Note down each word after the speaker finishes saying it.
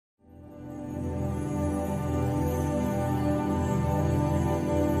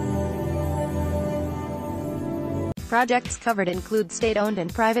Projects covered include state-owned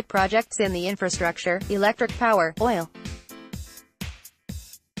and private projects in the infrastructure, electric power, oil.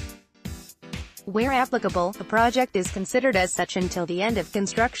 Where applicable, a project is considered as such until the end of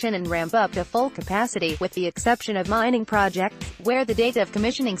construction and ramp up to full capacity, with the exception of mining projects, where the date of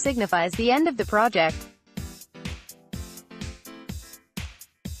commissioning signifies the end of the project.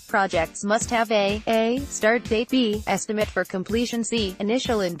 Projects must have a start date, b estimate for completion, c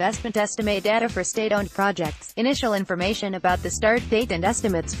initial investment estimate. Data for state-owned projects. Initial information about the start date and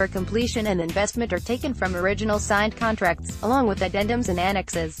estimates for completion and investment are taken from original signed contracts, along with addendums and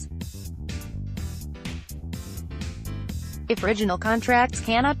annexes. If original contracts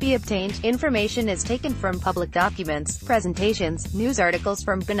cannot be obtained, information is taken from public documents, presentations, news articles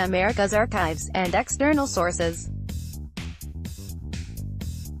from PAN America's archives, and external sources.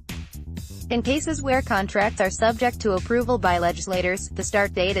 In cases where contracts are subject to approval by legislators, the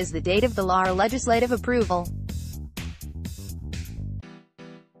start date is the date of the law or legislative approval.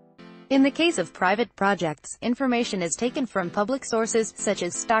 In the case of private projects, information is taken from public sources, such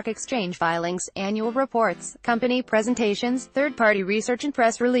as stock exchange filings, annual reports, company presentations, third-party research and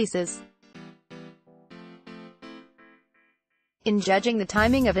press releases. In judging the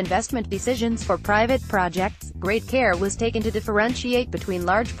timing of investment decisions for private projects, great care was taken to differentiate between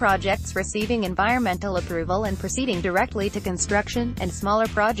large projects receiving environmental approval and proceeding directly to construction, and smaller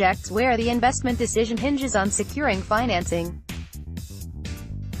projects where the investment decision hinges on securing financing.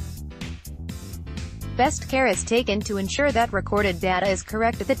 Best care is taken to ensure that recorded data is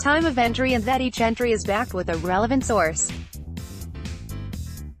correct at the time of entry and that each entry is backed with a relevant source.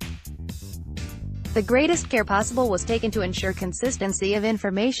 The greatest care possible was taken to ensure consistency of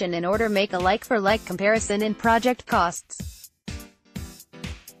information in order to make a like-for-like comparison in project costs.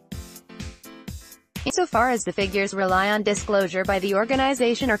 Insofar as the figures rely on disclosure by the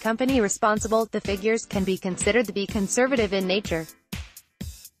organization or company responsible, the figures can be considered to be conservative in nature.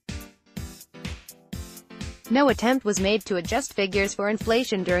 No attempt was made to adjust figures for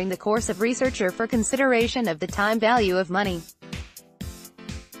inflation during the course of research or for consideration of the time value of money.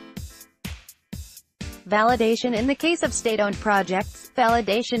 Validation. In the case of state-owned projects,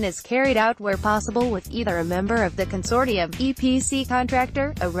 validation is carried out where possible with either a member of the consortium, EPC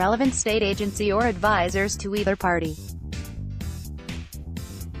contractor, a relevant state agency or advisors to either party.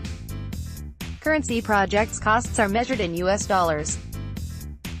 Currency. Projects costs are measured in US dollars.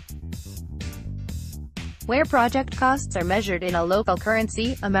 Where project costs are measured in a local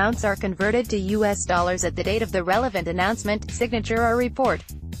currency, amounts are converted to US dollars at the date of the relevant announcement, signature or report.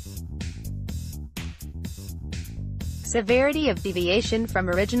 Severity of deviation from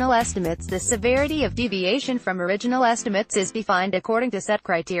original estimates. The severity of deviation from original estimates is defined according to set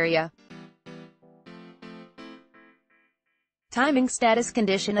criteria. Timing status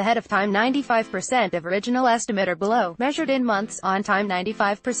condition. Ahead of time 95% of original estimate or below, measured in months. On time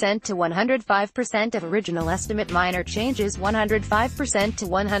 95% to 105% of original estimate. Minor changes 105% to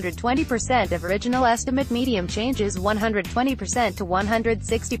 120% of original estimate. Medium changes 120% to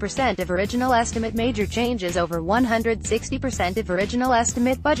 160% of original estimate. Major changes over 160% of original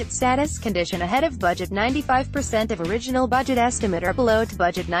estimate. Budget status condition. Ahead of budget 95% of original budget estimate or below to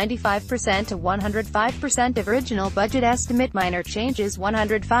budget 95% to 105% of original budget estimate. Minor changes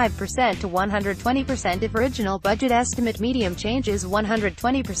 105% to 120% of original budget estimate. Medium changes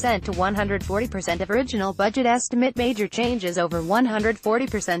 120% to 140% of original budget estimate. Major changes over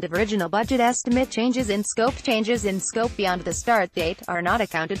 140% of original budget estimate. Changes in scope. Changes in scope beyond the start date are not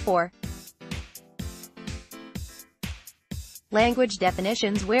accounted for. Language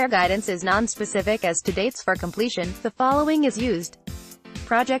definitions. Where guidance is non-specific as to dates for completion, the following is used.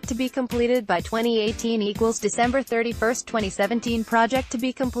 Project to be completed by 2018 equals December 31, 2017. Project to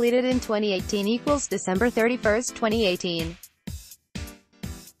be completed in 2018 equals December 31, 2018.